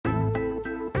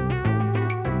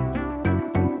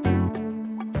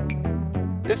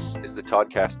This is the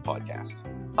Toddcast podcast.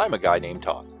 I'm a guy named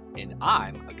Todd. And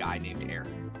I'm a guy named Eric.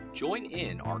 Join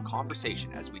in our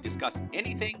conversation as we discuss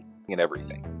anything And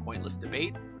everything. pointless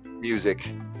debates, Music,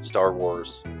 Star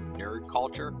Wars, nerd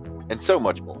culture, and so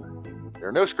much more. There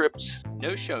are no scripts.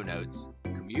 no show notes.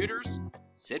 Commuters,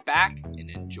 sit back and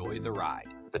enjoy the ride.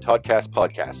 The Toddcast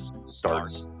podcast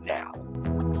Starts now.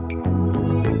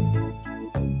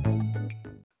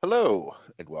 Hello,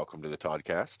 and welcome to the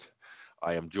Toddcast.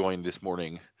 I am joined this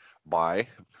morning by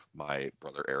my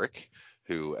brother Eric,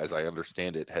 who, as I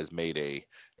understand it, has made a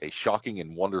shocking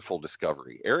and wonderful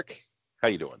discovery. Eric, how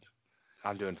you doing?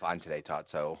 I'm doing fine today, Todd.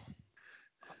 So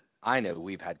I know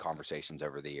we've had conversations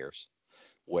over the years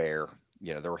where,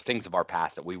 there were things of our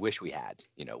past that we wish we had,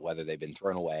 whether they've been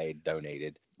thrown away,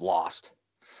 donated, lost,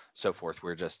 so forth.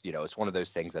 We're just, it's one of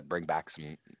those things that bring back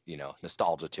some,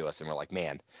 nostalgia to us. And we're like,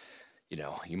 man,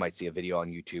 you might see a video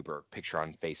on YouTube or a picture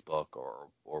on Facebook or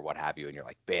what have you. And you're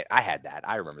like, man, I had that.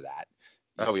 I remember that.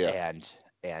 Oh, yeah.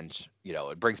 And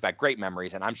it brings back great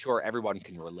memories. And I'm sure everyone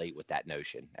can relate with that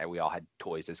notion. And we all had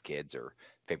toys as kids or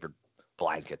favorite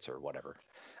blankets or whatever.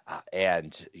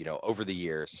 Over the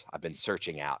years, I've been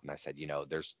searching out, and I said,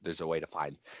 there's a way to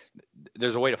find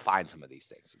some of these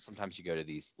things. And sometimes you go to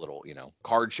these little,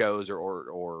 card shows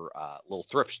or little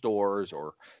thrift stores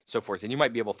or so forth, and you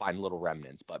might be able to find little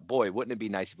remnants. But boy, wouldn't it be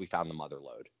nice if we found the mother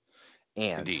lode?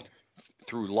 And Indeed.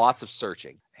 through lots of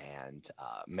searching and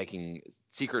making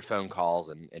secret phone calls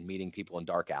and meeting people in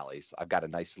dark alleys, I've got a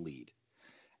nice lead,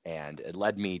 and it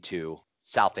led me to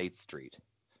South 8th Street.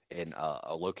 In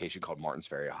a location called Martins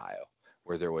Ferry, Ohio,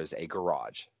 where there was a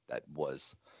garage that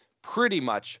was pretty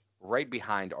much right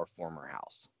behind our former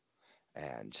house.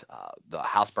 And the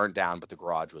house burnt down, but the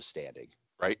garage was standing.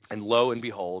 Right. And lo and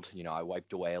behold, I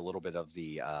wiped away a little bit of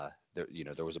there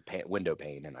was a window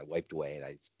pane, and I wiped away, and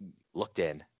I looked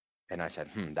in, and I said,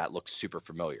 that looks super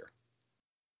familiar.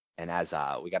 And as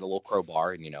we got a little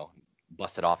crowbar and,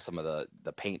 busted off some of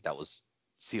the paint that was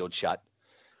sealed shut,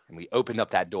 and we opened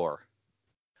up that door.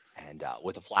 And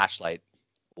with a flashlight,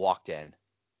 walked in,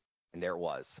 and there it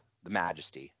was, the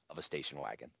majesty of a station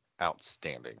wagon.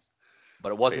 Outstanding.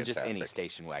 But it wasn't just Fantastic. any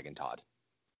station wagon, Todd.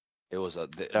 It was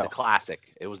the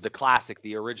classic. It was the classic,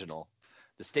 the original,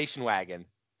 the station wagon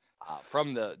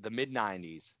from the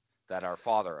mid-'90s that our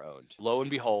father owned. Lo and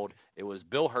behold, it was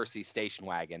Bill Hersey's station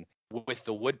wagon with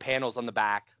the wood panels on the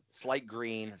back, slight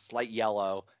green, slight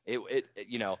yellow. It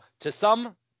to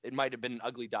some, it might have been an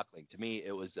ugly duckling. To me,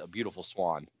 it was a beautiful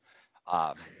swan.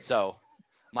 So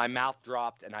my mouth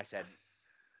dropped, and I said,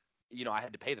 I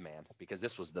had to pay the man because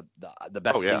this was the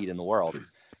best lead in the world.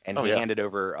 And he handed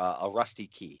over a rusty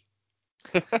key.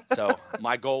 So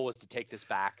my goal was to take this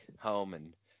back home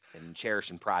and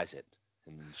cherish and prize it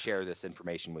and share this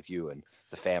information with you and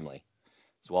the family.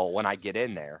 So, well, when I get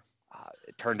in there,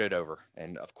 it turned it over.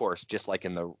 And of course, just like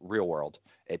in the real world,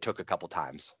 it took a couple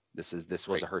times. This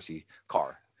was a Hersey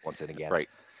car once and again.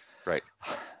 Right.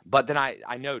 But then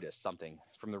I noticed something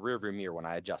from the rearview mirror when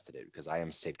I adjusted it, because I am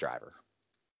a safe driver.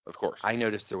 Of course. I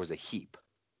noticed there was a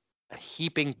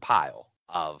heaping pile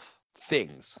of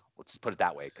things. Let's just put it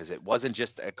that way, because it wasn't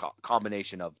just a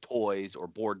combination of toys or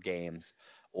board games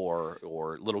or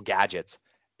little gadgets.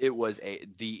 It was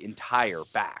the entire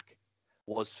back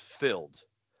was filled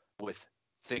with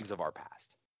things of our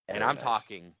past. And Very I'm nice.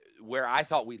 talking where I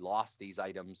thought we lost these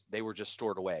items, they were just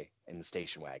stored away in the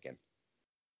station wagon.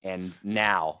 And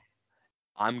now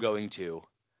I'm going to,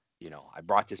 I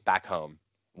brought this back home.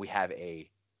 We have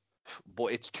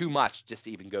it's too much just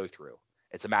to even go through.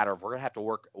 It's a matter of we're going to have to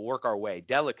work our way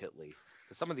delicately,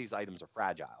 because some of these items are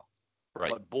fragile. Right.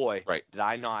 But boy, Right. did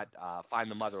I not find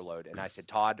the mother lode. And I said,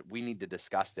 Todd, we need to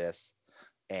discuss this.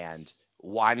 And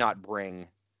why not bring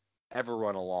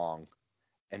everyone along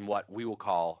in what we will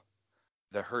call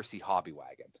the Hersey Hobby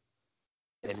Wagon,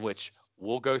 in which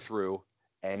we'll go through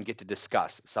and get to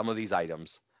discuss some of these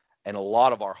items and a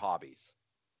lot of our hobbies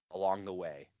along the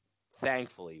way.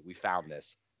 Thankfully, we found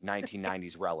this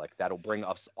 1990s relic that'll bring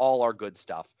us all our good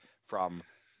stuff from,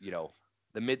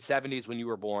 the mid-'70s when you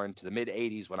were born to the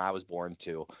mid-'80s when I was born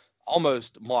to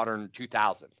almost modern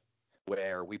 2000,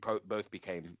 where we both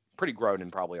became pretty grown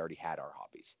and probably already had our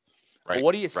hobbies. Right. Well,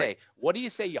 what do you say? Right. What do you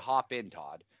say you hop in,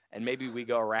 Todd, and maybe we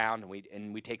go around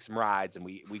and we take some rides and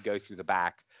we go through the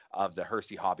back of the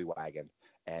Hersey Hobby Wagon,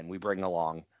 and we bring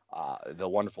along the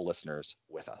wonderful listeners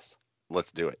with us.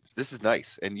 Let's do it. This is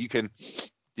nice. And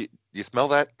do you smell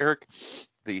that, Eric?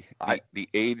 The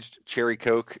aged cherry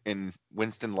Coke and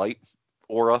Winston Light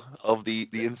aura of the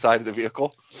inside of the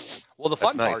vehicle. Well, the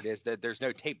That's fun nice. part is that there's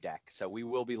no tape deck, so we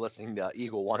will be listening to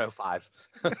Eagle 105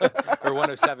 or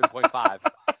 107.5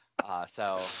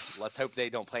 So let's hope they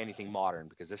don't play anything modern,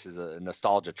 because this is a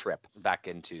nostalgia trip back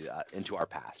into our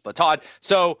past. But Todd,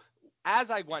 so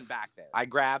as I went back there, I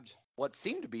grabbed what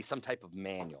seemed to be some type of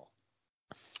manual,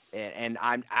 and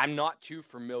I'm not too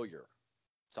familiar.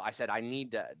 So I said I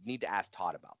need to ask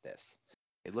Todd about this.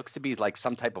 It looks to be like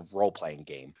some type of role-playing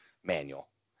game manual.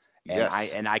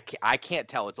 Yes. And I can't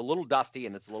tell. It's a little dusty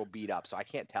and it's a little beat up, so I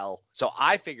can't tell. So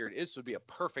I figured this would be a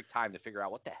perfect time to figure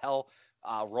out what the hell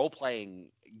role-playing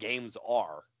games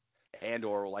are, and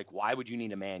or like why would you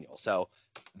need a manual. So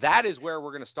that is where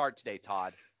we're going to start today,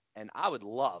 Todd. And I would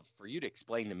love for you to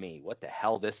explain to me what the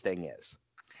hell this thing is.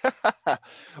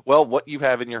 Well, what you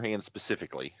have in your hand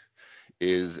specifically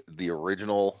is the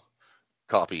original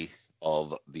copy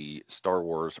of the Star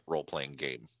Wars role-playing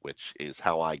game, which is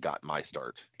how I got my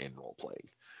start in role-playing.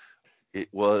 It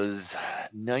was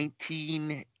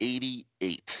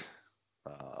 1988.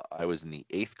 I was in the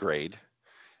 8th grade,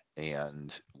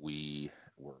 and we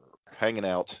were hanging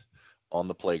out on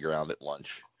the playground at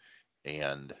lunch,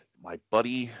 and my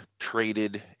buddy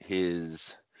traded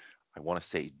his, I want to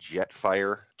say,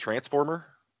 Jetfire transformer.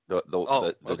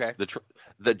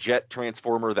 The jet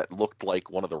transformer that looked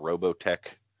like one of the Robotech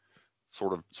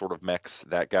sort of mechs,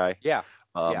 that guy. Yeah.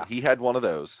 He had one of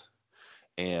those,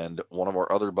 and one of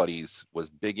our other buddies was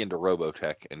big into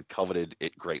Robotech and coveted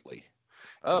it greatly.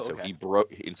 Oh, and so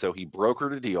okay. he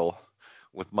brokered a deal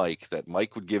with Mike that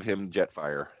Mike would give him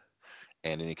Jetfire,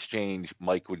 and in exchange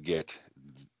Mike would get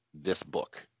this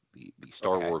book, the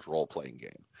Star Wars role-playing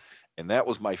game. And that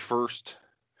was my first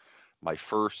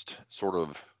sort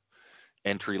of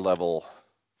entry-level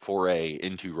foray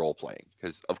into role-playing,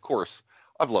 because of course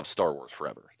I've loved Star Wars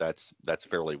forever. That's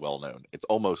fairly well known. It's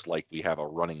almost like we have a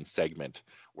running segment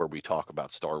where we talk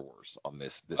about Star Wars on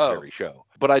this very show.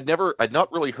 But I'd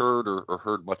not really heard or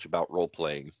heard much about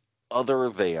role-playing other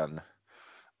than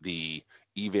the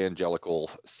evangelical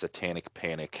satanic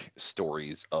panic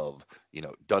stories of,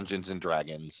 Dungeons and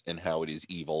Dragons and how it is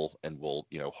evil and will,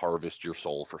 harvest your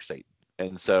soul for Satan.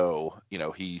 And so,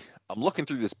 I'm looking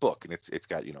through this book, and it's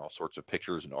got, all sorts of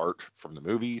pictures and art from the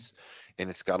movies, and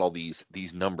it's got all these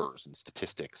numbers and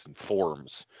statistics and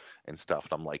forms and stuff.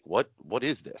 And I'm like, what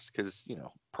is this? Because,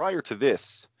 prior to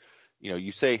this,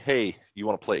 you say, hey, you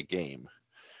want to play a game,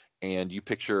 and you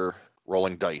picture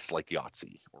rolling dice like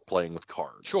Yahtzee, or playing with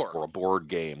cards, Sure, or a board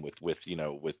game with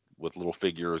little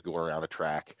figures going around a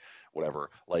track,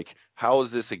 whatever. Like, how is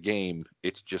this a game?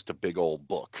 It's just a big old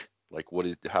book. Like,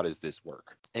 how does this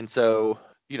work? And so,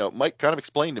 Mike kind of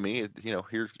explained to me,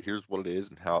 here's what it is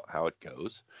and how it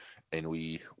goes. And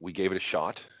we gave it a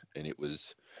shot, and it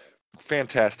was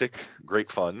fantastic, great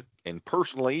fun. And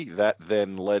personally, that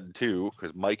then led to,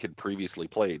 because Mike had previously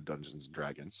played Dungeons and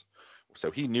Dragons, so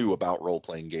he knew about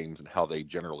role-playing games and how they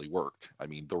generally worked. I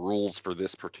mean, the rules for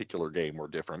this particular game were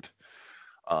different,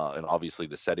 and obviously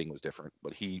the setting was different.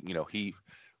 But he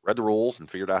read the rules and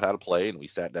figured out how to play, and we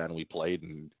sat down and we played,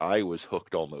 and I was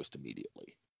hooked almost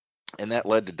immediately. And that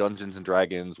led to Dungeons and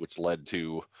Dragons, which led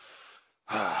to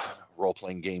a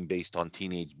role-playing game based on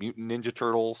Teenage Mutant Ninja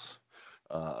Turtles,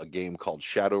 a game called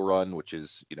Shadowrun, which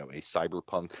is, a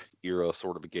cyberpunk era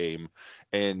sort of a game.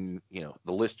 And,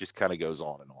 the list just kind of goes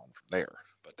on and on from there.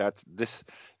 But this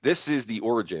is the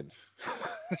origin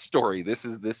story. This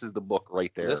is the book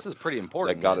right there. This is pretty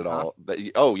important. That got it all.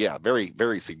 Oh yeah, very,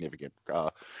 very significant.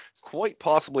 Quite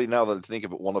possibly, now that I think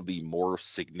of it, one of the more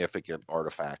significant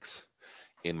artifacts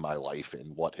in my life,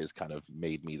 and what has kind of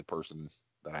made me the person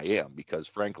that I am. Because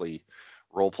frankly,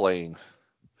 role playing,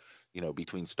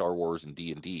 between Star Wars and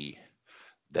D&D,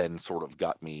 then sort of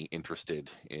got me interested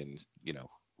in,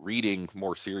 reading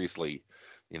more seriously,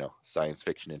 science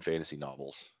fiction and fantasy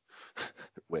novels,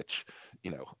 which,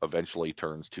 eventually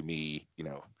turns to me,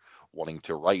 wanting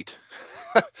to write,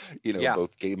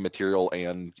 both game material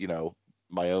and,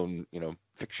 my own,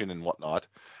 fiction and whatnot.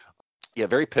 Yeah,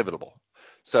 very pivotal.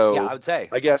 So yeah, I would say.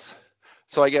 I guess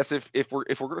if we're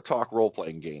going to talk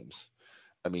role-playing games,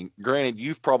 I mean, granted,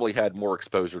 you've probably had more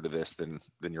exposure to this than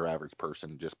your average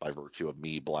person, just by virtue of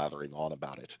me blathering on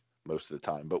about it most of the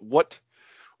time. But what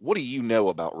do you know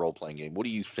about role-playing game? What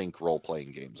do you think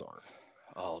role-playing games are?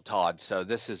 Oh, Todd. So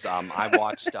this is I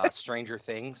watched Stranger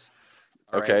Things.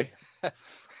 Okay. Right?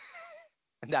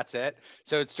 And that's it.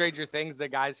 So it's Stranger Things. The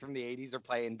guys from the 80s are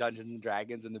playing Dungeons and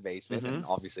Dragons in the basement. Mm-hmm. And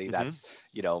obviously that's,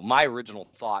 my original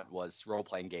thought was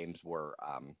role-playing games were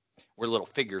little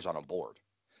figures on a board.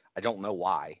 I don't know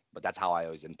why, but that's how I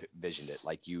always envisioned it.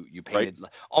 Like you painted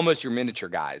almost your miniature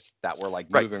guys that were like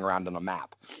moving around on a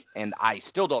map. And I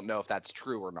still don't know if that's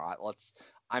true or not.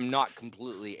 I'm not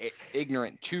completely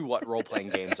ignorant to what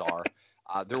role-playing games are.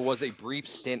 There was a brief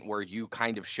stint where you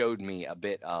kind of showed me a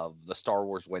bit of the Star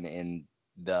Wars when in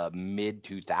the mid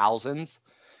 2000s,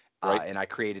 Right. and I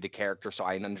created a character, so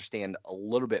I understand a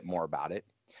little bit more about it.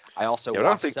 I also Yeah, I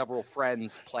don't watched think several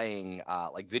friends playing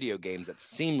like video games that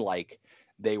seemed like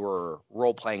they were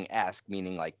role playing esque,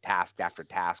 meaning like task after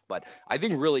task. But I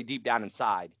think really deep down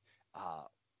inside, uh,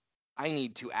 I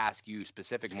need to ask you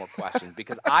specific more questions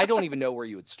because I don't even know where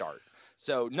you would start.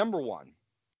 So number one,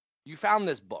 you found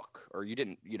this book, or you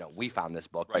didn't, we found this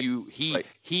book. right, right,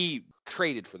 He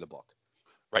traded for the book.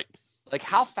 right. Like,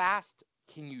 how fast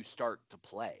can you start to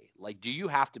play? Like, do you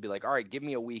have to be like, all right, give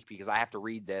me a week because I have to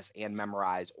read this and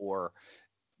memorize or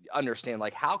understand?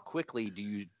 Like, how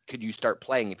quickly could you start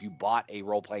playing if you bought a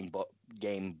role playing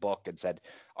game book and said,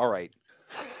 all right,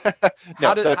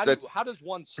 No, how does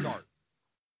one start?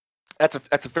 that's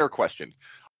a fair question.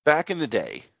 Back in the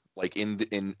day, like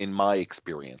in my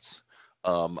experience,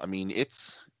 I mean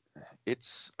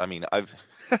I mean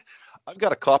I've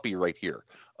got a copy right here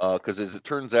because as it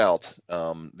turns out,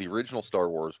 the original Star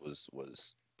Wars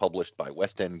was published by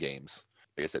West End Games,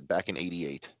 like I said, back in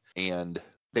 '88, and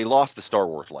they lost the Star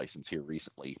Wars license here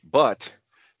recently, but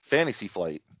Fantasy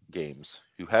Flight Games,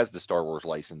 who has the Star Wars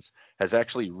license, has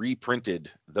actually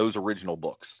reprinted those original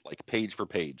books, like page for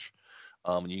page.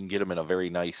 You can get them in a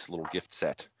very nice little gift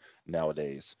set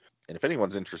nowadays. And if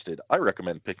anyone's interested, I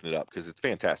recommend picking it up because it's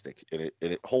fantastic and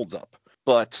it holds up.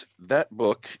 But that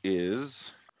book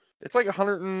it's like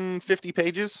 150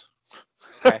 pages.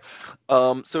 Okay.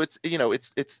 So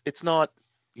it's not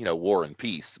War and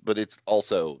Peace, but it's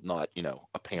also not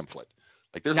a pamphlet.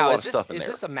 Like there's a lot of stuff in there.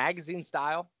 Is this a magazine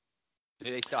style?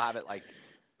 Do they still have it like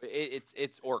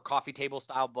it's or coffee table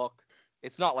style book?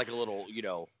 It's not like a little,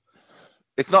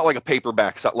 It's not like a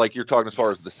paperback, like you're talking as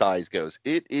far as Yes. the size goes.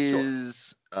 It Sure.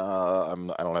 is. I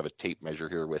don't have a tape measure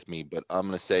here with me, but I'm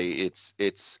gonna say it's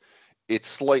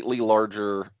slightly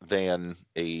larger than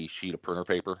a sheet of printer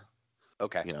paper.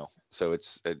 Okay. So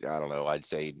I don't know. I'd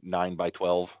say 9 by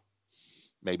 12,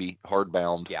 maybe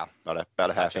hardbound, Yeah. about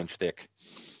a half Gotcha. inch thick.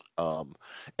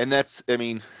 And that's, I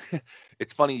mean,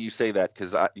 it's funny you say that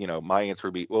because my answer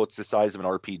would be, well, it's the size of an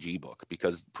RPG book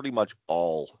because pretty much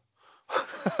all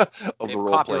of They've the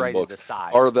role playing copyrighted the books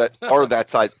size. are that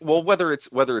size. Well, whether it's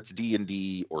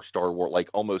D&D or Star Wars, like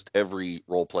almost every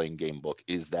role playing game book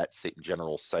is that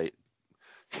general size.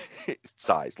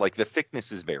 Like the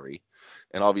thicknesses vary,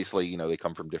 and obviously they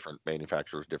come from different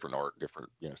manufacturers, different art, different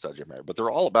subject matter, but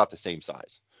they're all about the same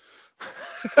size.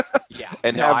 Yeah.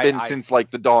 And No, have been I since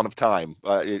like the dawn of time.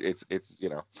 It's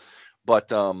but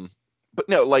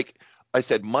no, like I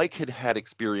said, Mike had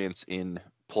experience in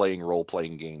playing role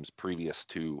playing games previous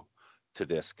to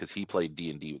this because he played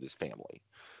D&D with his family.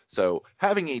 So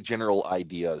having a general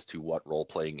idea as to what role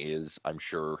playing is, I'm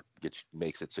sure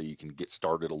makes it so you can get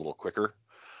started a little quicker.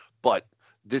 But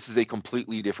this is a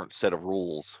completely different set of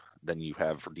rules than you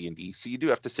have for D&D, so you do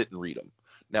have to sit and read them.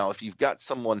 Now, if you've got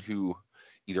someone who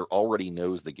either already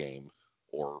knows the game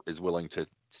or is willing to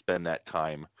spend that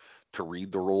time to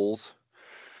read the rules,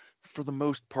 for the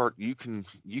most part, you can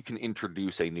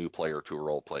introduce a new player to a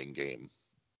role playing game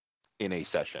in a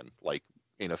session. Like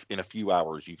in a few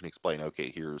hours, you can explain,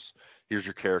 okay, here's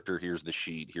your character, here's the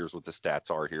sheet, here's what the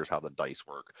stats are, here's how the dice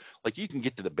work. Like you can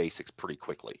get to the basics pretty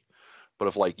quickly. But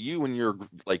if like you and your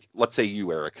like let's say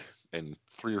you, Eric, and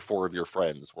 3 or 4 of your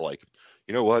friends were like,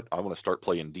 you know what, I want to start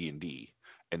playing D&D,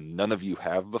 and none of you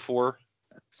have before,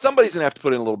 somebody's gonna have to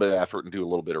put in a little bit of effort and do a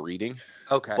little bit of reading.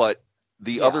 Okay. But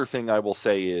the Yeah. other thing I will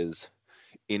say is,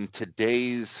 in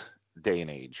today's day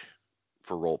and age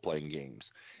for role playing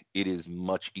games, it is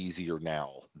much easier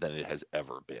now than it has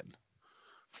ever been.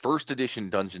 First edition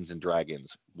Dungeons and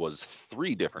Dragons was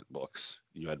 3 different books.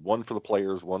 You had one for the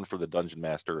players, one for the dungeon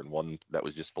master, and one that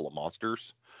was just full of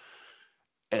monsters.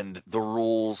 And the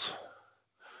rules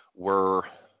were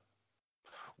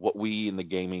what we in the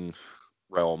gaming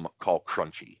realm call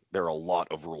crunchy. There are a lot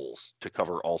of rules to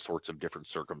cover all sorts of different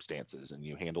circumstances, and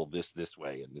you handle this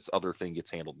way, and this other thing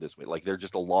gets handled this way. Like there's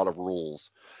just a lot of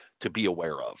rules to be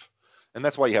aware of. And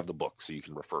that's why you have the book, so you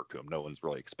can refer to them. No one's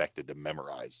really expected to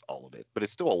memorize all of it, but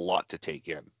it's still a lot to take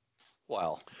in.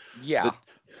 Well, yeah.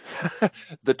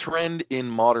 The trend in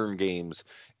modern games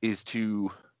is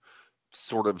to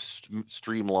sort of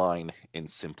streamline and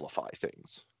simplify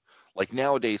things. Like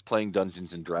nowadays, playing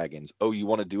Dungeons and Dragons, oh, you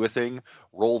want to do a thing?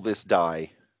 Roll this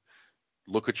die,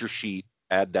 look at your sheet,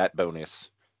 add that bonus,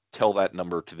 tell that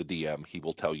number to the DM. He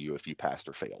will tell you if you passed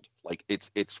or failed. Like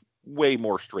it's way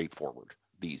more straightforward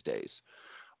these days,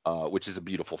 which is a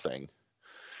beautiful thing.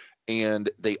 And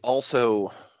they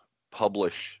also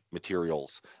publish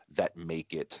materials that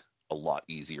make it a lot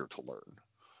easier to learn.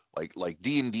 Like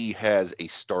D&D has a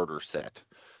starter set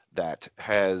that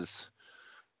has,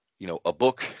 a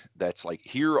book that's like,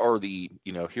 here are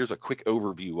here's a quick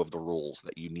overview of the rules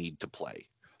that you need to play.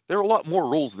 There are a lot more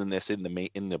rules than this in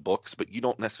the books, but you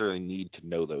don't necessarily need to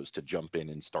know those to jump in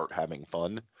and start having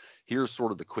fun. Here's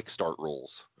sort of the quick start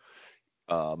rules.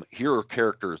 Here are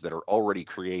characters that are already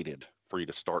created for you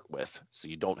to start with, so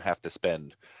you don't have to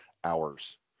spend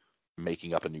hours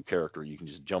making up a new character. You can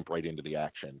just jump right into the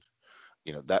action.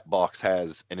 That box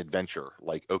has an adventure.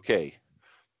 Like, okay,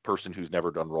 person who's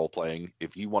never done role playing,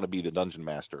 if you want to be the dungeon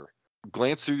master,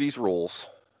 glance through these rules,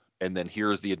 and then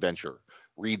here's the adventure.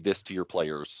 Read this to your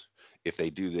players. If they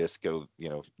do this, go,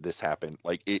 this happened.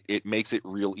 Like, it makes it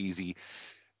real easy.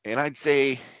 And I'd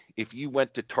say if you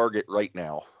went to Target right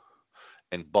now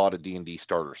and bought a D&D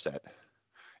starter set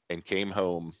and came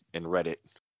home and read it,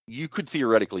 you could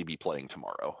theoretically be playing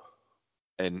tomorrow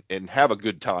and have a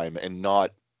good time and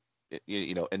not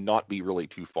be really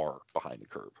too far behind the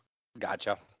curve.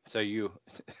 Gotcha. So you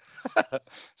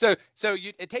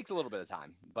it takes a little bit of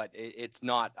time, but it's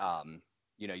not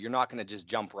you're not going to just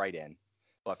jump right in,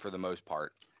 but for the most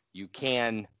part you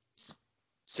can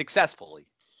successfully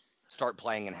start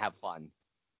playing and have fun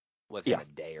within a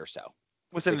day or so.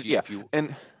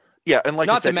 And like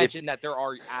not to mention that there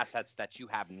are assets that you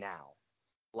have now,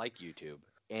 like YouTube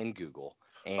and Google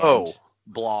and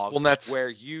blogs, where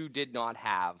you did not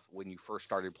have when you first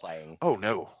started playing. Oh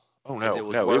no. It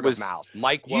was word of mouth.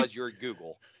 Mike was your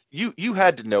Google. You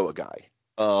had to know a guy.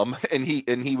 And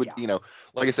he would,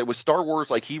 like I said, with Star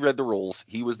Wars, like, he read the rules,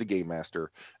 he was the game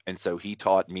master, and so he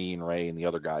taught me and Ray and the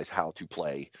other guys how to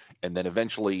play. And then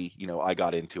eventually, I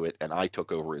got into it and I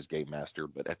took over as game master,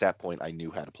 but at that point I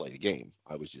knew how to play the game.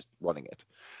 I was just running it.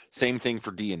 Same thing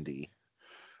for D&D.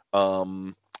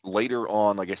 Later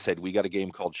on, like I said, we got a game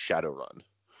called Shadowrun,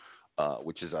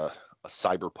 which is a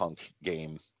cyberpunk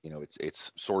game.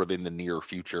 It's sort of in the near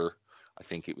future. I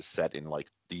think it was set in like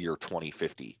the year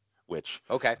 2050. Which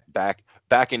back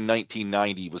in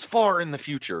 1990 was far in the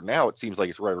future. Now it seems like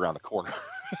it's right around the corner.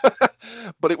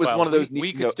 But it was one of those.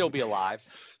 We could still be alive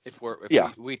if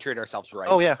we treat ourselves right.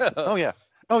 Oh yeah.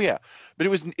 But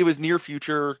it was near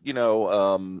future.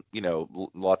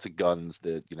 Lots of guns.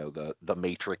 The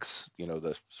Matrix.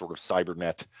 The sort of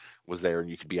cybernet was there, and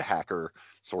you could be a hacker,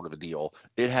 sort of a deal.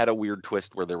 It had a weird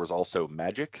twist where there was also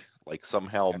magic. Like,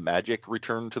 somehow magic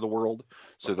returned to the world.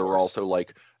 So there were also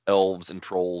like elves and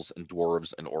trolls and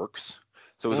dwarves and orcs.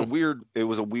 So it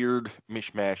was a weird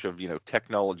mishmash of,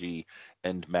 technology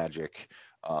and magic.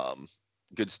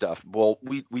 Good stuff. Well,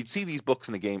 we'd see these books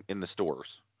in the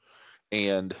stores,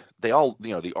 and they all,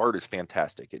 the art is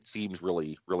fantastic. It seems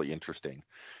really, really interesting.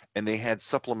 And they had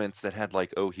supplements that had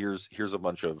like, here's a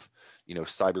bunch of,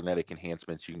 cybernetic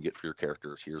enhancements you can get for your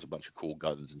characters. Here's a bunch of cool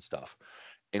guns and stuff.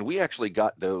 And we actually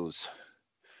got those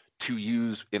to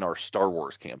use in our Star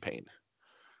Wars campaign.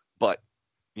 But,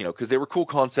 because they were cool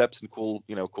concepts and cool,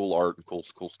 cool art and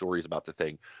cool stories about the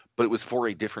thing. But it was for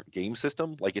a different game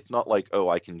system. Like, it's not like,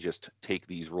 I can just take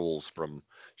these rules from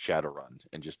Shadowrun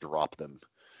and just drop them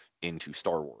into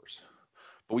Star Wars.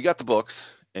 But we got the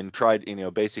books and tried,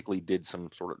 basically did some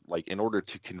sort of, like, in order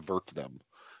to convert them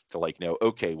to, like,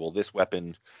 okay, well, this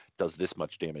weapon does this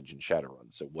much damage in Shadowrun.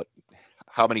 So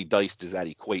how many dice does that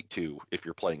equate to if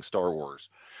you're playing Star Wars?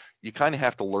 You kind of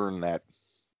have to learn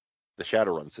the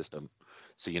Shadowrun system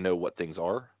so you know what things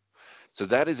are. So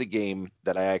that is a game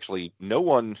that no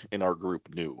one in our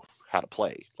group knew how to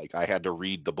play. Like, I had to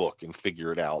read the book and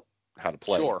figure it out how to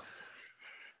play. Sure.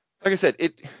 Like I said,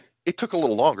 it took a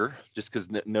little longer just because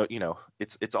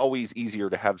it's always easier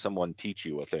to have someone teach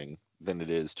you a thing than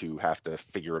it is to have to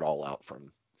figure it all out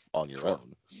on your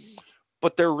own.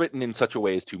 But they're written in such a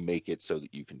way as to make it so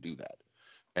that you can do that.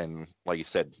 And like you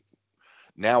said,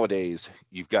 nowadays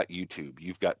you've got YouTube,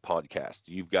 you've got podcasts,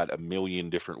 you've got a million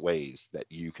different ways that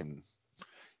you can,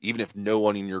 even if no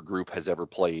one in your group has ever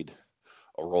played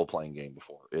a role-playing game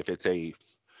before, if it's a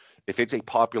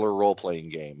popular role-playing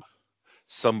game,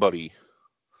 somebody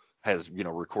has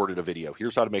recorded a video.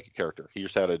 Here's how to make a character.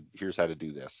 Here's how to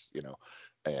do this.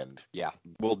 And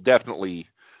we'll definitely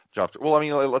jump. Well, I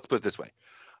mean, let's put it this way.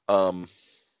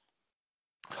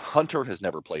 Hunter has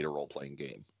never played a role-playing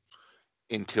game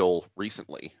until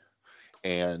recently,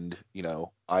 and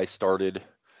I started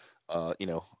a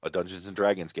Dungeons and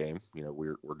Dragons game.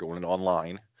 We're doing it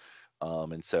online,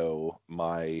 and so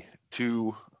my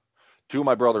two of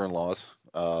my brother-in-laws,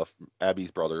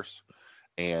 Abby's brothers,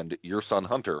 and your son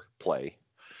Hunter play,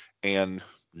 and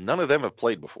none of them have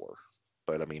played before,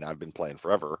 but I mean, I've been playing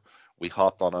forever. We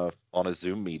hopped on a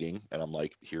Zoom meeting, and I'm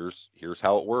like, here's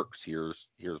how it works. Here's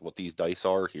what these dice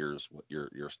are. Here's what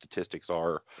your statistics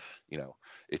are. You know,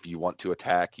 if you want to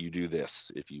attack, you do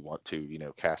this. If you want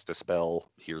to, cast a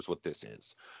spell, here's what this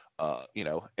is.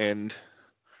 And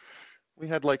we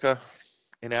had like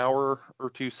an hour or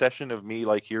two session of me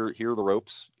like, here are the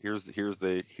ropes. Here's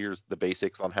the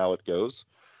basics on how it goes.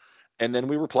 And then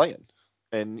we were playing.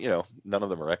 And, none of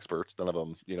them are experts. None of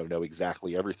them, know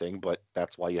exactly everything, but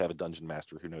that's why you have a dungeon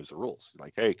master who knows the rules.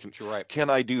 Like, hey, can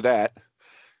I do that?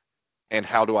 And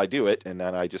how do I do it? And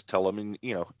then I just tell them, and,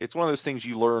 it's one of those things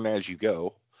you learn as you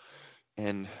go.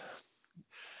 And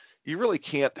you really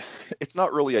can't, it's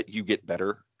not really that you get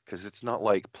better, because it's not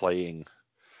like playing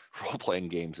role-playing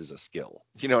games is a skill.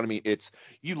 You know what I mean? It's,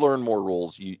 you learn more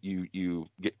rules, you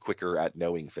get quicker at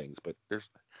knowing things, but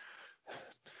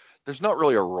there's not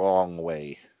really a wrong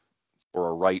way or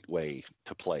a right way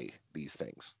to play these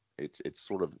things. It's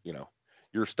sort of,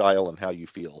 your style and how you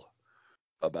feel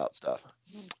about stuff.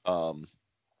 So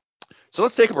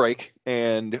let's take a break,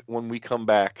 and when we come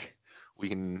back, we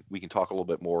can talk a little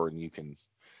bit more, and you can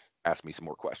ask me some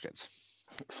more questions.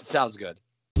 Sounds good.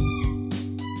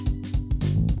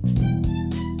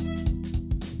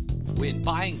 When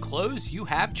buying clothes, you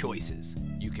have choices.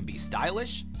 You can be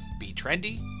stylish, be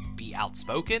trendy, be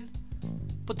outspoken,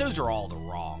 but those are all the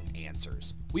wrong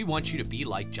answers. We want you to be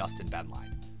like Justin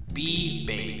Benline. Be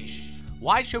beige.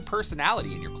 Why show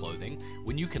personality in your clothing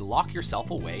when you can lock yourself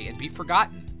away and be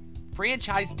forgotten?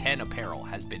 Franchise 10 Apparel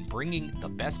has been bringing the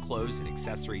best clothes and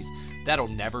accessories that'll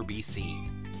never be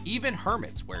seen. Even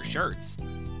hermits wear shirts.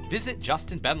 Visit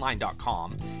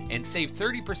justinbenline.com and save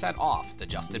 30% off the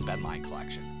Justin Benline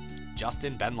collection.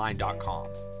 justinbenline.com.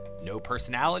 No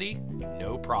personality,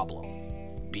 no problem.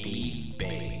 Be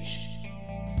beige.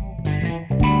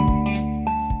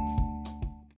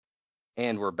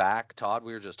 And we're back. Todd,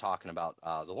 we were just talking about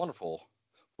the wonderful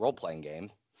role-playing game,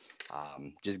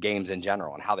 just games in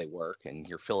general and how they work, and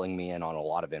you're filling me in on a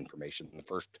lot of information. The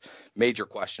first major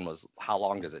question was, how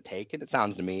long does it take? And it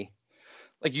sounds to me,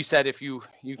 like you said, if you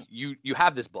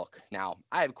have this book. Now,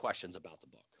 I have questions about the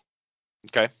book.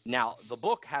 Okay. Now, the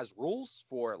book has rules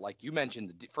for, like you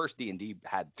mentioned, the first D&D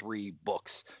had 3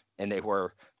 books, and they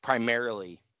were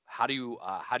primarily how do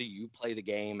you play the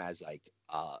game as like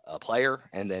a player,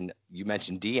 and then you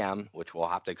mentioned DM, which we'll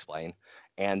have to explain,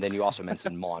 and then you also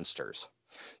mentioned monsters.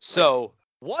 So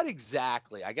what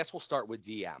exactly, I guess we'll start with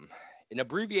DM. An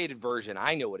abbreviated version,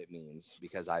 I know what it means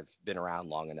because I've been around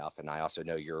long enough, and I also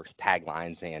know your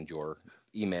taglines and your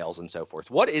emails and so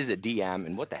forth. What is a DM,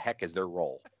 and what the heck is their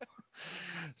role?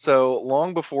 So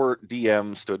long before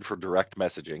DM stood for direct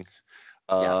messaging,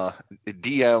 Yes.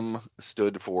 DM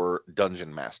stood for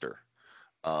Dungeon Master.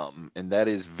 And that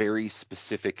is very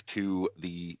specific to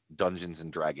the Dungeons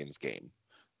and Dragons game.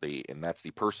 And that's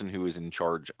the person who is in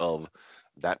charge of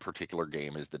that particular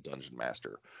game is the Dungeon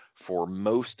Master. For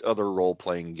most other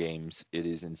role-playing games, it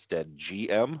is instead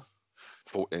GM,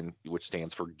 which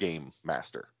stands for Game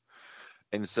Master.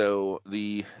 And so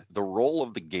the role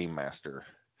of the Game Master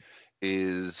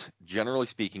is, generally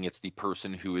speaking, it's the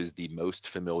person who is the most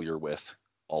familiar with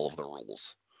all of the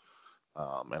rules.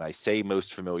 And I say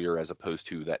most familiar as opposed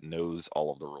to that knows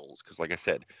all of the rules, because like I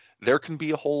said, there can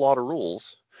be a whole lot of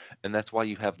rules, and that's why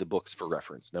you have the books for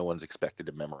reference. No one's expected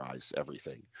to memorize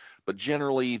everything. But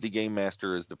generally, the game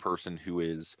master is the person who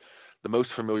is the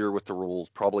most familiar with the rules,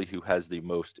 probably who has the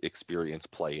most experience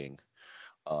playing,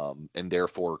 and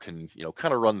therefore can,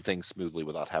 kind of run things smoothly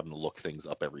without having to look things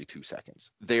up every 2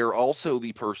 seconds. They're also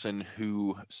the person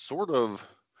who sort of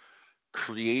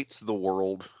creates the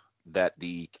world that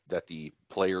the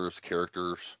players'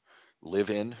 characters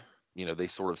live in. They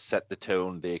sort of set the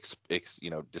tone. They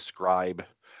describe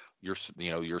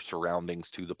your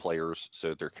surroundings to the players so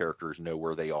that their characters know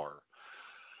where they are.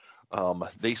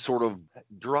 They sort of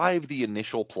drive the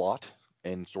initial plot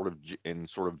and sort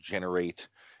of generate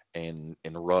and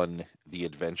run the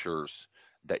adventures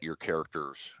that your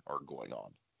characters are going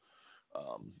on.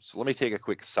 So let me take a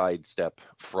quick sidestep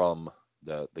from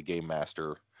the game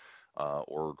master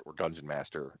or dungeon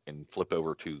master and flip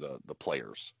over to the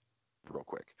players real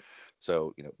quick.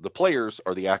 So, the players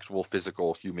are the actual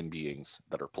physical human beings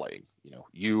that are playing.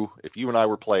 If you and I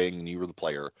were playing and you were the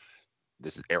player,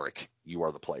 this is Eric, you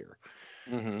are the player.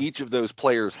 Mm-hmm. Each of those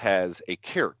players has a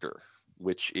character,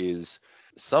 which is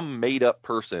some made up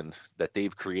person that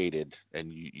they've created,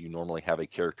 and you normally have a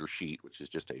character sheet, which is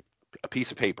just a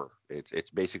piece of paper.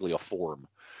 It's basically a form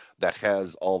that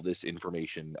has all this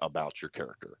information about your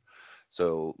character.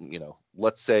 So,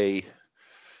 let's say,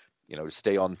 To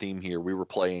stay on theme here, we were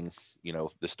playing,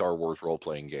 the Star Wars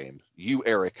role-playing game. You,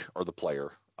 Eric, are the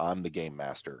player. I'm the game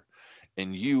master.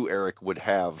 And you, Eric, would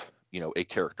have, a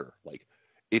character. Like,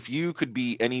 if you could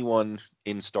be anyone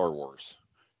in Star Wars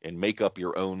and make up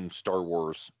your own Star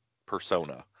Wars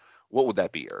persona, what would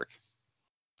that be, Eric?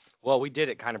 Well, we did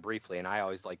it kind of briefly, and I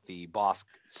always like the boss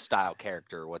style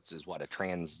character. A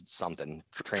trans something?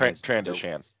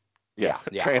 Trandoshan. Yeah.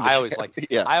 Trandoshan. I always like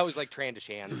yeah. I always like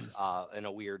Trandoshans in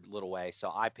a weird little way.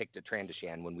 So I picked a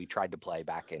Trandoshan when we tried to play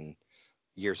back in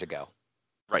years ago.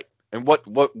 Right. And what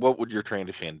would your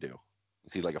Trandoshan do?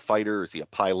 Is he like a fighter? Is he a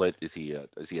pilot? Is he a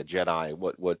Jedi?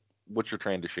 What's your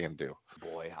Trandoshan do?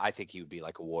 Boy, I think he would be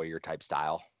like a warrior type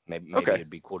style. Maybe Okay. It'd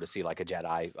be cool to see like a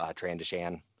Jedi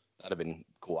Trandoshan. That'd have been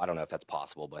cool. I don't know if that's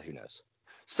possible, but who knows?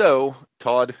 So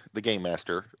Todd, the game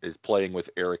master, is playing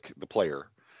with Eric, the player,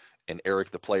 and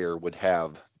Eric, the player, would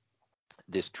have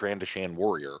this Trandoshan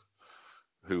warrior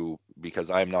who, because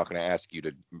I'm not going to ask you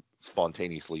to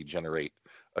spontaneously generate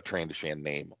a Trandoshan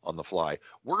name on the fly,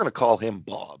 we're going to call him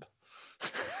Bob.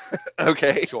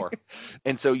 Okay? Sure.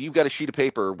 And so you've got a sheet of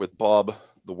paper with Bob,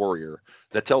 the warrior,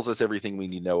 that tells us everything we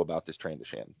need to know about this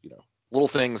Trandoshan. Little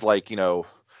things like,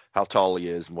 how tall he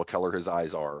is and what color his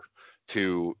eyes are,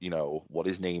 to, what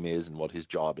his name is and what his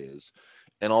job is.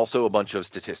 And also a bunch of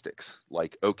statistics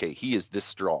like, okay, he is this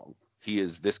strong. He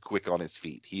is this quick on his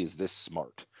feet. He is this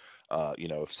smart.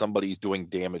 If somebody's doing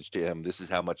damage to him, this is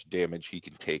how much damage he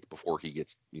can take before he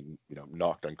gets,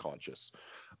 knocked unconscious.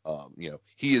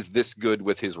 He is this good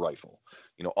with his rifle.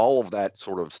 All of that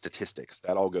sort of statistics,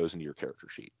 that all goes into your character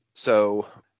sheet. So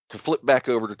to flip back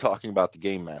over to talking about the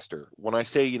game master, when I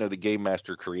say, the game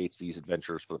master creates these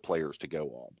adventures for the players to go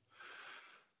on,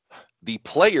 the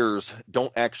players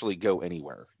don't actually go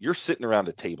anywhere. You're sitting around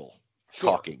a table,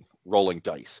 Sure. talking, rolling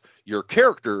dice. Your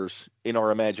characters in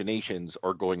our imaginations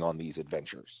are going on these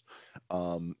adventures.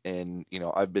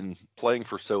 I've been playing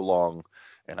for so long,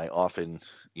 and I often,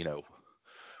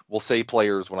 will say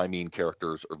players when I mean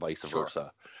characters or vice Sure.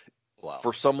 versa. Wow.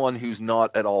 For someone who's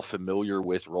not at all familiar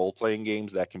with role-playing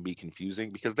games, that can be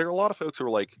confusing because there are a lot of folks who are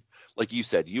like you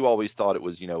said, you always thought it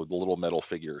was, the little metal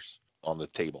figures on the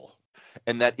table.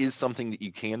 And that is something that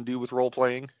you can do with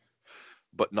role-playing,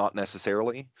 but not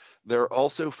necessarily. There are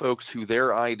also folks who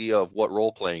their idea of what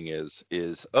role-playing is,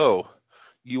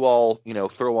 you all,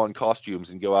 throw on costumes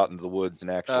and go out into the woods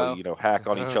and actually, hack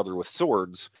on each other with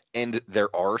swords. And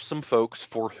there are some folks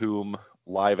for whom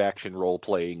live action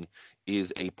role-playing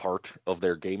is a part of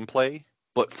their gameplay,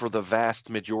 but for the vast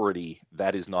majority,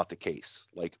 that is not the case.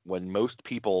 Like when most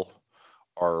people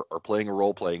are playing a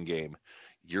role-playing game,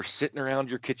 you're sitting around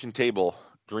your kitchen table,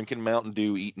 drinking Mountain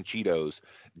Dew, eating Cheetos,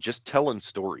 just telling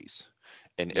stories.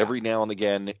 And every now and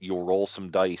again, you'll roll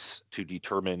some dice to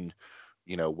determine,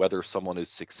 whether someone is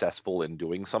successful in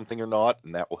doing something or not,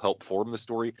 and that will help form the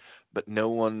story. But no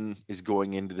one is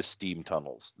going into the steam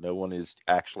tunnels. No one is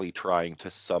actually trying to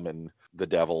summon the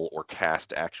devil or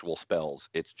cast actual spells.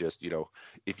 It's just,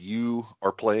 if you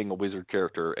are playing a wizard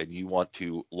character and you want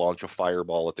to launch a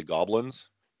fireball at the goblins,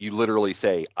 you literally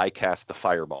say, I cast the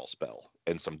fireball spell,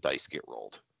 and some dice get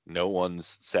rolled. No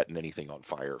one's setting anything on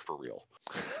fire for real.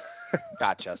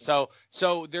 Gotcha. So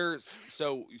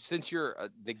since you're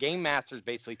the game master's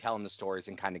basically telling the stories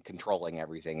and kind of controlling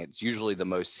everything, it's usually the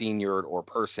most senior or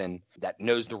person that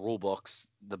knows the rule books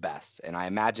the best. And I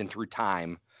imagine through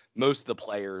time, most of the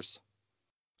players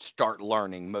start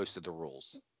learning most of the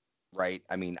rules, right?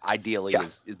 I mean, ideally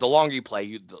is the longer you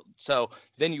play, so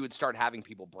then you would start having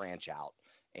people branch out.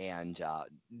 And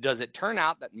does it turn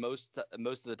out that most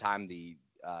of the time the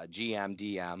GM,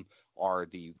 DM are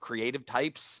the creative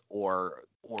types or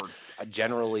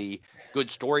generally good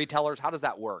storytellers? How does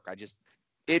that work?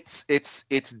 It's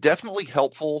definitely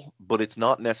helpful, but it's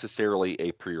not necessarily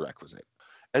a prerequisite.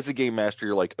 As a game master,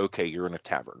 you're like, okay, you're in a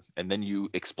tavern, and then you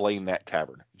explain that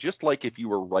tavern. Just like if you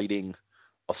were writing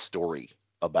a story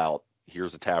about,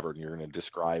 here's a tavern, you're going to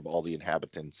describe all the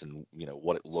inhabitants and,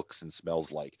 what it looks and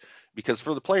smells like. Because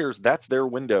for the players, that's their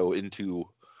window into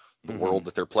the world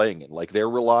that they're playing in. Like, they're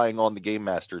relying on the game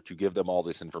master to give them all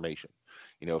this information.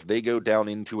 If they go down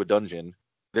into a dungeon,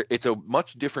 it's a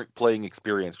much different playing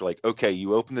experience. We're like, okay,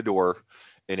 you open the door,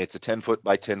 and it's a 10-foot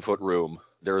by 10-foot room.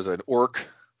 There's an orc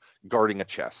guarding a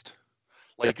chest.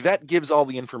 Like, that gives all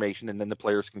the information, and then the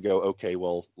players can go, okay,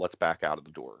 well, let's back out of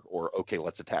the door, or okay,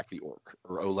 let's attack the orc,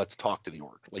 or let's talk to the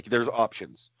orc. Like, there's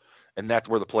options, and that's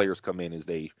where the players come in, is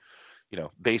they,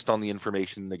 based on the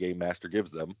information the game master gives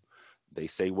them, they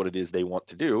say what it is they want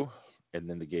to do, and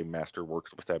then the game master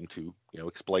works with them to,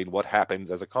 explain what happens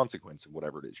as a consequence of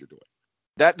whatever it is you're doing.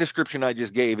 That description I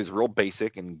just gave is real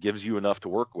basic and gives you enough to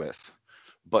work with.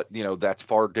 But that's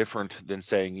far different than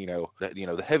saying that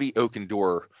the heavy oaken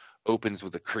door opens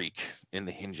with a creak in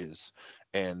the hinges,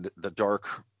 and the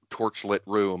dark torchlit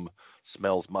room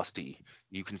smells musty.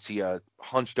 You can see a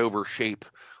hunched over shape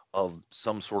of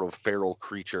some sort of feral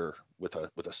creature with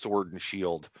a sword and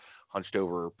shield hunched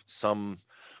over some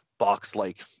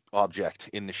box-like object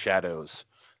in the shadows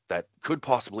that could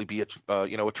possibly be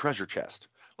a treasure chest.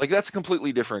 Like, that's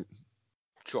completely different.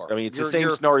 Sure. I mean, it's the same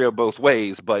scenario both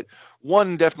ways, but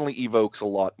one definitely evokes a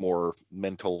lot more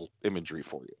mental imagery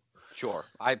for you. Sure.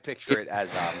 I picture it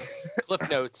as Cliff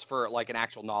Notes for like an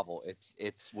actual novel.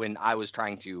 It's when I was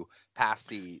trying to pass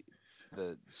the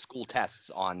school tests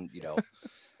on,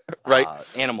 right.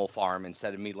 Animal Farm,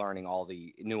 instead of me learning all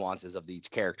the nuances of each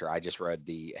character, I just read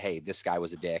hey, this guy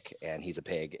was a dick and he's a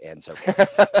pig and so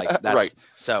forth. Like, that's right.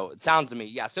 So it sounds to me,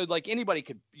 yeah. So like anybody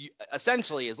could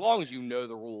essentially, as long as you know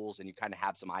the rules and you kind of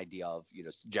have some idea of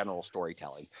general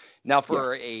storytelling. Now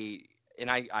for and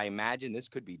I imagine this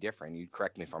could be different. You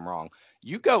correct me if I'm wrong.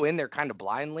 You go in there kind of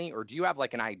blindly, or do you have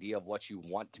like an idea of what you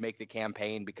want to make the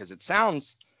campaign? Because it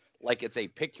sounds like it's a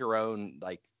pick your own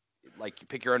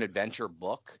pick your own adventure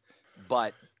book,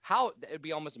 but it'd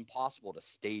be almost impossible to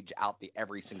stage out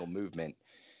every single movement.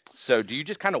 So do you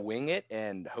just kind of wing it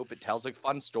and hope it tells a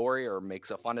fun story or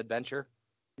makes a fun adventure?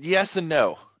 Yes and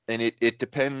no. And it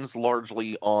depends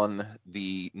largely on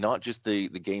not just the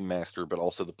game master, but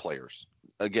also the players.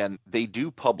 Again, they do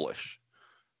publish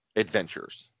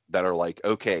adventures that are like,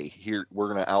 okay, here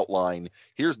we're going to outline,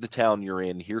 here's the town you're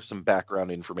in, here's some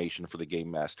background information for the game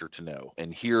master to know,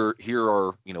 and here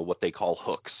are what they call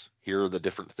hooks. Here are the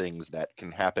different things that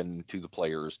can happen to the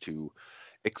players to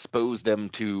expose them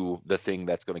to the thing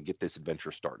that's going to get this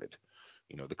adventure started.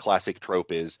 The classic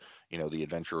trope is, the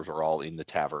adventurers are all in the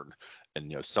tavern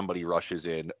and, somebody rushes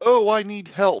in, oh, I need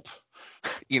help,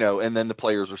 and then the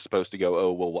players are supposed to go,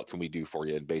 oh, well, what can we do for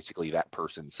you? And basically that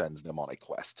person sends them on a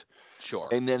quest. Sure.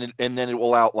 And then it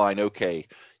will outline, okay,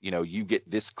 you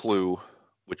get this clue,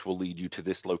 which will lead you to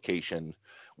this location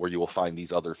where you will find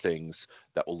these other things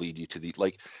that will lead you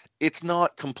to it's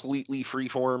not completely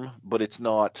freeform, but it's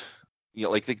not,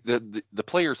 like the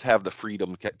players have the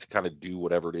freedom to kind of do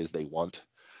whatever it is they want.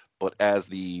 But as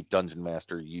the dungeon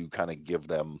master, you kind of give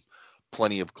them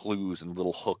plenty of clues and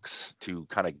little hooks to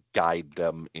kind of guide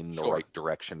them in the right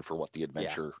direction for what the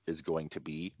adventure is going to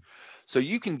be. So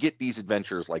you can get these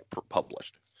adventures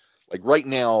published. Like right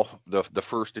now, the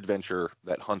first adventure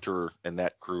that Hunter and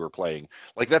that crew are playing,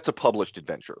 that's a published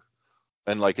adventure.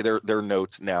 And their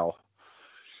notes now,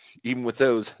 even with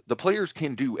those, the players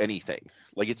can do anything.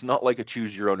 It's not like a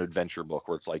choose your own adventure book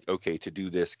where it's like, okay, to do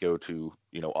this, go to,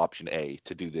 option A,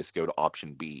 to do this, go to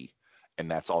option B, and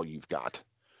that's all you've got.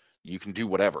 You can do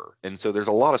whatever. And so there's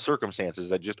a lot of circumstances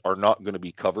that just are not going to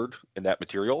be covered in that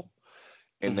material.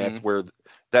 And that's where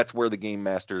the game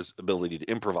master's ability to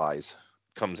improvise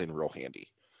comes in real handy,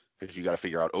 because you got to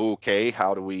figure out, okay,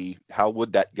 how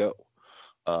would that go?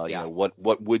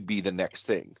 What would be the next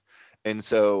thing? And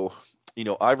so,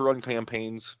 I've run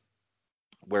campaigns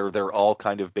where they're all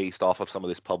kind of based off of some of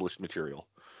this published material,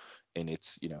 and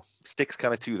it's, sticks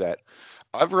kind of to that.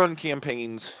 I've run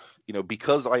campaigns,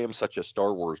 because I am such a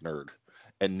Star Wars nerd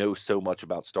and know so much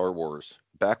about Star Wars.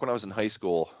 Back when I was in high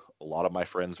school, a lot of my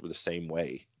friends were the same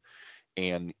way.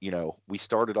 And, we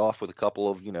started off with a couple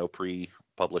of,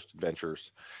 pre-published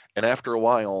adventures. And after a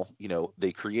while,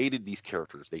 they created these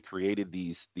characters. They created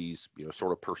these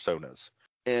sort of personas.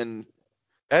 And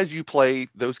as you play,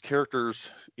 those characters,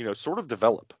 sort of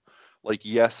develop.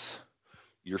 Yes,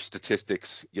 your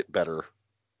statistics get better.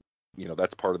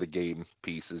 That's part of the game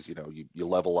piece is, you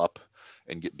level up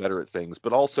and get better at things.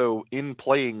 But also in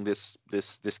playing this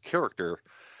character,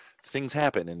 things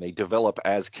happen and they develop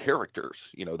as characters.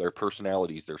 Their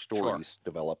personalities, their stories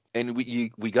develop. And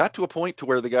we got to a point to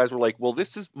where the guys were like, well,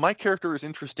 my character is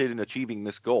interested in achieving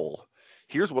this goal.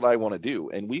 Here's what I want to do.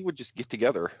 And we would just get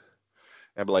together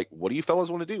and be like, what do you fellas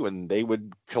want to do? And they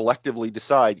would collectively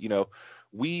decide,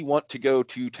 we want to go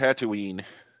to Tatooine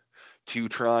to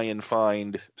try and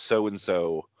find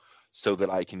so-and-so so that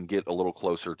I can get a little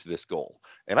closer to this goal.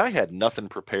 And I had nothing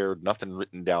prepared, nothing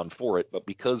written down for it, but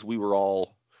because we were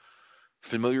all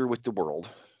familiar with the world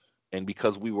and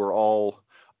because we were all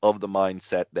of the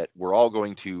mindset that we're all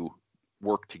going to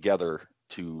work together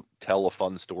to tell a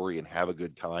fun story and have a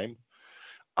good time,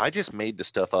 I just made the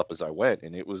stuff up as I went,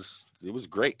 and it was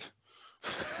great.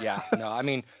 Yeah, no, I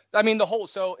mean the whole.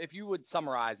 So if you would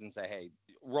summarize and say, hey,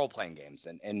 role playing games,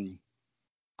 and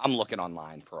I'm looking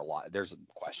online for a lot. There's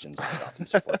questions and stuff and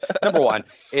so forth. Number one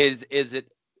is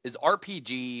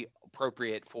RPG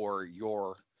appropriate for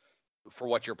your for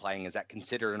what you're playing, is that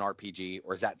considered an RPG,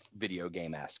 or is that video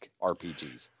game-esque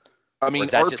RPGs? I mean, or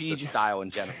is that RPG just the style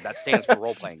in general? That stands for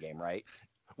role-playing game, right?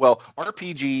 Well,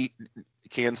 RPG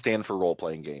can stand for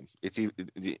role-playing game. It's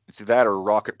that or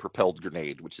rocket-propelled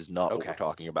grenade, which is not what we're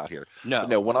talking about here. No. But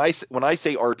no, when I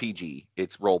say RPG,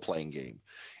 it's role-playing game.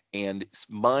 And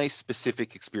my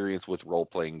specific experience with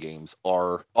role-playing games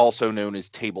are also known as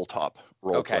tabletop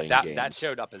role-playing games. That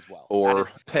showed up as well.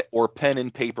 Or pen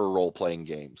and paper role-playing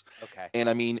games. Okay. And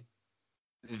I mean,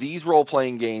 these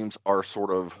role-playing games are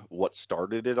sort of what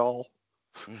started it all.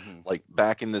 Mm-hmm. Like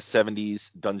back in the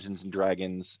 70s, Dungeons and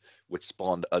Dragons, which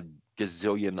spawned a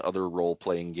gazillion other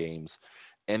role-playing games.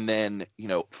 And then,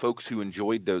 folks who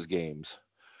enjoyed those games,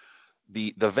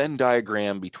 the Venn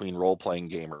diagram between role-playing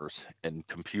gamers and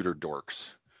computer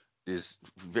dorks is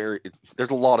there's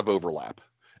a lot of overlap.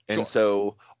 And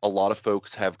so a lot of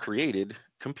folks have created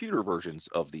computer versions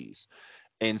of these.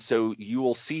 And so you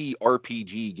will see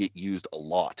RPG get used a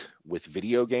lot with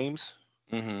video games.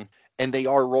 Mm-hmm. And they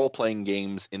are role-playing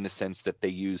games in the sense that they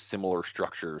use similar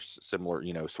structures, similar,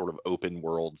 sort of open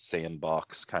world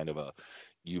sandbox kind of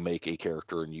you make a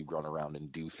character and you run around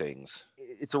and do things.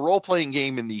 It's a role-playing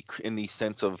game in the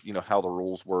sense of, how the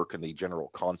rules work and the general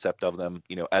concept of them,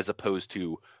 as opposed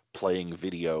to playing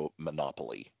video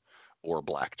Monopoly or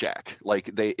Blackjack. Like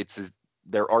they're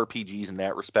RPGs in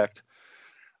that respect.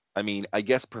 I mean, I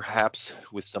guess perhaps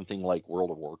with something like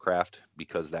World of Warcraft,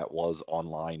 because that was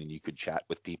online and you could chat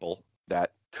with people,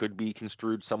 that could be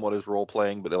construed somewhat as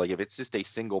role-playing. But like, if it's just a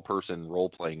single-person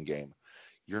role-playing game,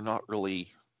 you're not really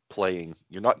playing.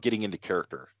 You're not getting into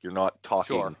character. You're not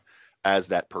talking as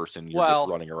that person. You're just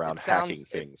running around hacking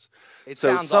things.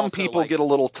 So some people get a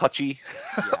little touchy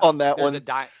on that one.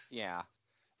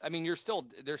 I mean, there's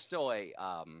still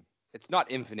a it's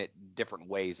not infinite different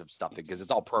ways of stuff because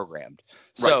it's all programmed.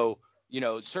 So,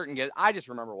 certain games, I just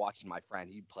remember watching my friend,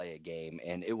 he'd play a game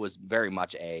and it was very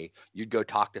much you'd go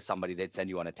talk to somebody, they'd send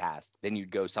you on a task, then you'd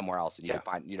go somewhere else and you'd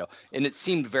find, and it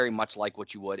seemed very much like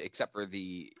what you would, except for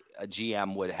a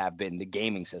GM would have been the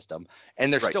gaming system.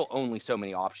 And there's still only so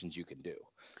many options you can do.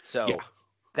 So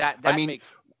that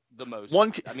makes the most,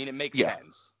 it makes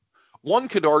sense. One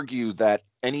could argue that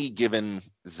any given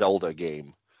Zelda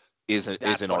game is an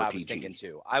RPG. I was thinking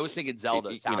too. I was thinking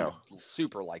Zelda sounded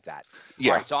super like that.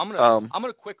 Yeah. All right, so I'm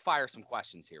gonna quick fire some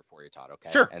questions here for you, Todd. Okay.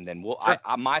 Sure. And then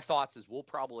my thoughts is we'll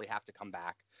probably have to come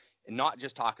back and not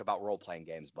just talk about role playing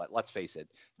games, but let's face it,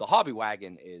 the hobby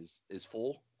wagon is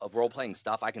full of role playing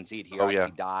stuff. I can see it here. I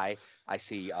see die. I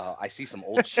see some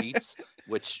old sheets,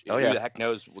 which who the heck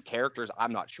knows what characters?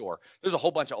 I'm not sure. There's a whole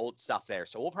bunch of old stuff there.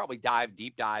 So we'll probably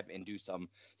deep dive and do some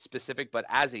specific, but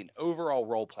as an overall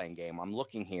role playing game, I'm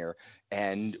looking here.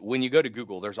 And when you go to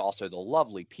Google, there's also the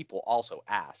lovely people also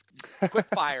ask. Quick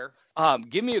fire.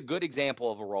 Give me a good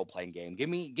example of a role playing game. Give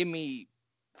me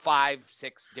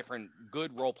 5-6 different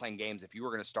good role-playing games. If you were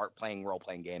going to start playing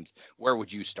role-playing games, where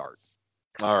would you start?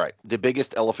 All right. The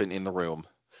biggest elephant in the room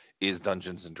is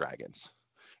Dungeons and Dragons.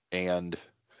 And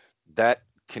that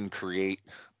can create,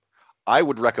 I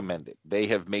would recommend it. They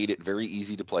have made it very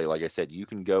easy to play. Like I said, you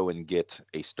can go and get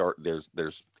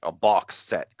there's a box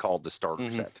set called the starter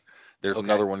set. There's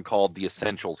another one called the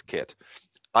Essentials kit.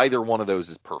 Either one of those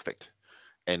is perfect.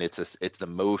 And it's the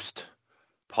most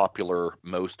popular,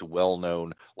 most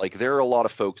well-known. Like, there are a lot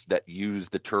of folks that use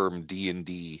the term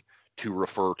D&D to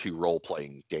refer to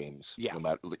role-playing games. Yeah. Kind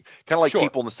of like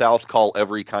people in the South call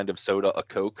every kind of soda a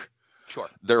Coke. Sure.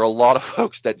 There are a lot of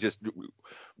folks that just,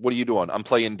 what are you doing? I'm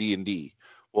playing D&D.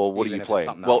 Well, what are you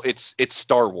playing? Well, it's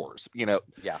Star Wars, Yeah.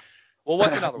 Well,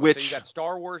 what's another one? So you got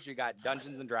Star Wars, you got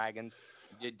Dungeons and Dragons.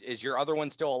 Is your other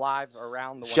one still alive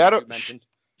around the one that you mentioned?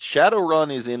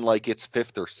 Shadowrun is in like its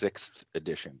 5th or 6th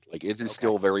edition. Like, it is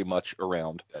still very much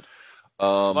around. Good.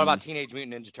 What about Teenage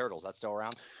Mutant Ninja Turtles? That's still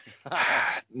around?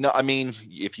 No, I mean,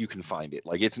 if you can find it.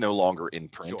 Like, it's no longer in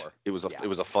print. Sure. It was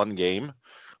a fun game.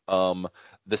 The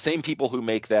same people who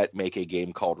make that make a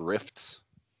game called Rifts.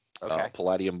 Okay.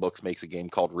 Palladium Books makes a game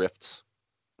called Rifts,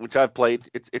 which I've played.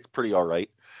 It's pretty all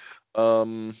right.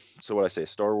 So what I say,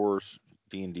 Star Wars,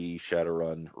 D&D,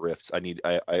 Shadowrun, Rifts.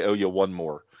 I owe you one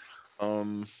more.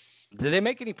 Do they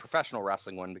make any professional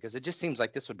wrestling one? Because it just seems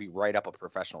like this would be right up a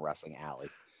professional wrestling alley.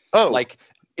 Oh, like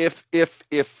if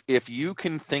you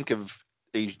can think of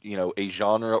a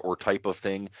genre or type of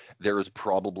thing, there is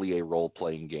probably a role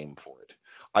playing game for it.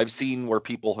 I've seen where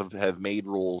people have made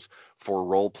rules for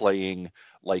role playing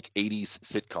like 80s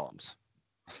sitcoms.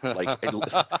 Like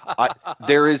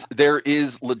there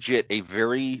is legit a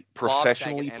very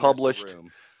professionally published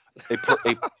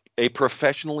a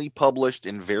professionally published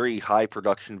and very high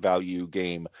production value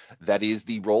game that is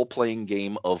the role-playing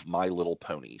game of My Little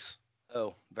Ponies.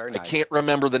 Oh, very nice. I can't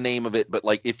remember the name of it, but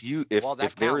like if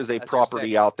there is a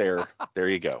property out there, there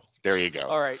you go. There you go.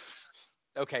 All right.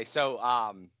 Okay,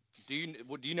 so do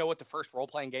you know what the first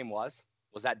role-playing game was?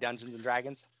 Was that Dungeons and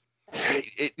Dragons?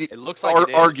 It looks like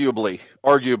it is.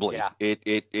 Arguably. Yeah.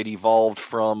 It evolved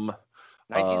from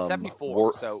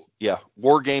 1974.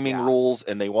 wargaming rules,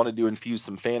 and they wanted to infuse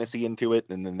some fantasy into it,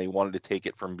 and then they wanted to take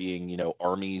it from being,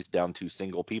 armies down to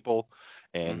single people.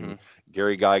 And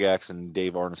Gary Gygax and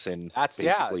Dave Arneson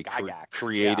basically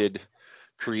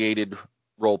created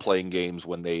role-playing games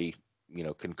when they,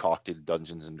 concocted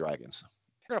Dungeons and Dragons.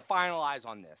 We're going to finalize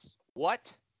on this.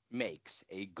 What makes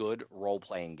a good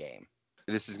role-playing game?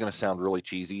 This is going to sound really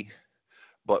cheesy,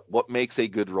 but what makes a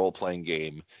good role-playing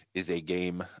game is a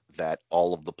game that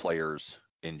all of the players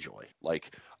enjoy.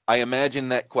 Like, I imagine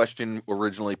that question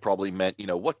originally probably meant,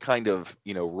 what kind of,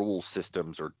 rule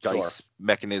systems or dice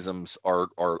mechanisms are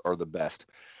the best.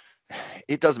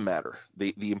 It doesn't matter.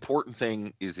 The important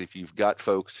thing is if you've got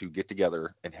folks who get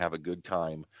together and have a good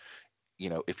time,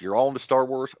 if you're all into Star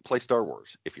Wars, play Star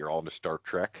Wars. If you're all into Star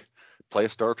Trek, play a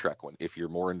Star Trek one. If you're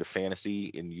more into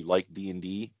fantasy and you like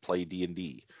D&D, play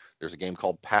D&D. There's a game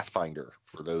called Pathfinder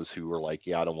for those who are like,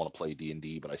 I don't want to play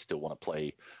D&D, but I still want to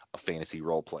play a fantasy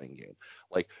role-playing game.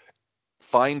 Like,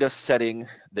 find a setting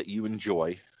that you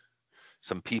enjoy,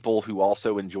 some people who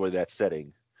also enjoy that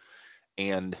setting,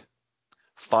 and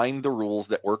find the rules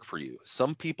that work for you.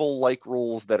 Some people like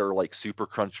rules that are like super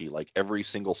crunchy, like every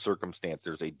single circumstance,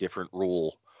 there's a different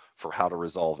rule for how to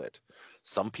resolve it.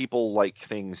 Some people like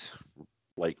things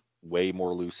like way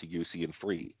more loosey-goosey and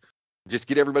free. Just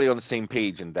get everybody on the same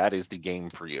page, and that is the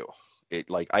game for you.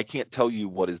 I can't tell you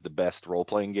what is the best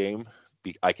role-playing game.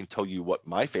 I can tell you what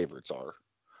my favorites are,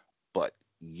 but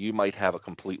you might have a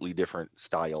completely different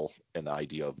style and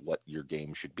idea of what your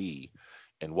game should be,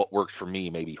 and what works for me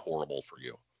may be horrible for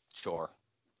you. Sure.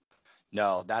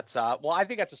 No, that's I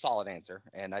think that's a solid answer,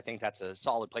 and I think that's a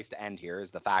solid place to end here.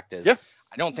 Is the fact is,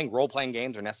 I don't think role-playing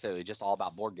games are necessarily just all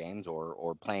about board games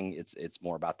or playing. It's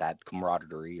more about that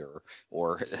camaraderie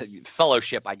or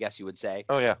fellowship, I guess you would say.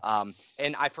 Oh yeah.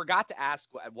 And I forgot to ask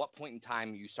at what point in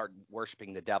time you start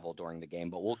worshiping the devil during the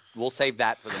game, but we'll save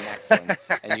that for the next one,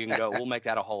 and you can go. We'll make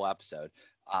that a whole episode.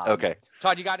 Okay.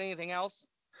 Todd, you got anything else?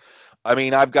 I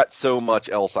mean, I've got so much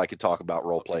else I could talk about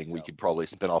role-playing. Okay, We could probably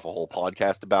spin off a whole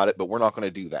podcast about it, but we're not going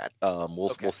to do that.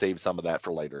 We'll save some of that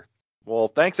for later. Well,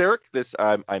 thanks, Eric.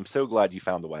 I'm so glad you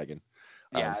found the wagon.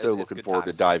 Yeah, I'm so looking forward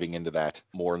to diving into that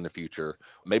more in the future.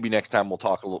 Maybe next time we'll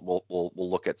talk. We'll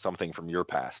look at something from your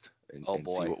past and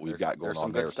see what we've got going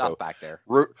on there. There's some good stuff back there.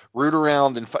 Root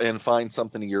around and find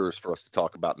something of yours for us to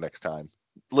talk about next time.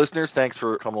 Listeners, thanks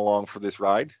for coming along for this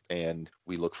ride, and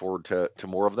we look forward to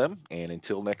more of them. And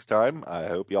until next time, I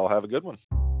hope you all have a good one.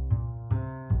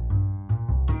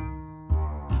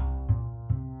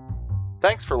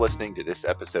 Thanks for listening to this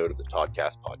episode of the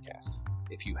Toddcast Podcast.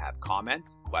 If you have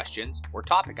comments, questions, or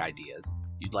topic ideas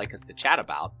you'd like us to chat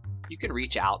about, you can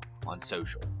reach out on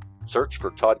social. Search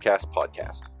for Toddcast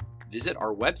Podcast. Visit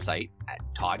our website at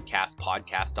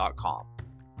toddcastpodcast.com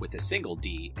with a single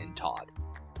D in Todd.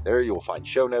 There you will find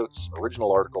show notes,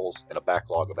 original articles, and a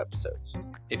backlog of episodes.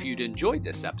 If you'd enjoyed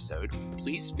this episode,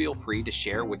 please feel free to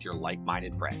share with your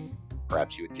like-minded friends.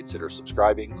 Perhaps you would consider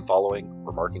subscribing, following,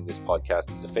 or marking this podcast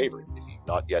as a favorite if you've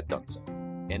not yet done so.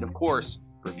 And of course,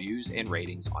 reviews and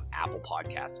ratings on Apple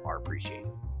Podcasts are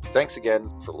appreciated. Thanks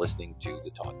again for listening to the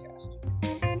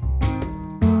Toddcast.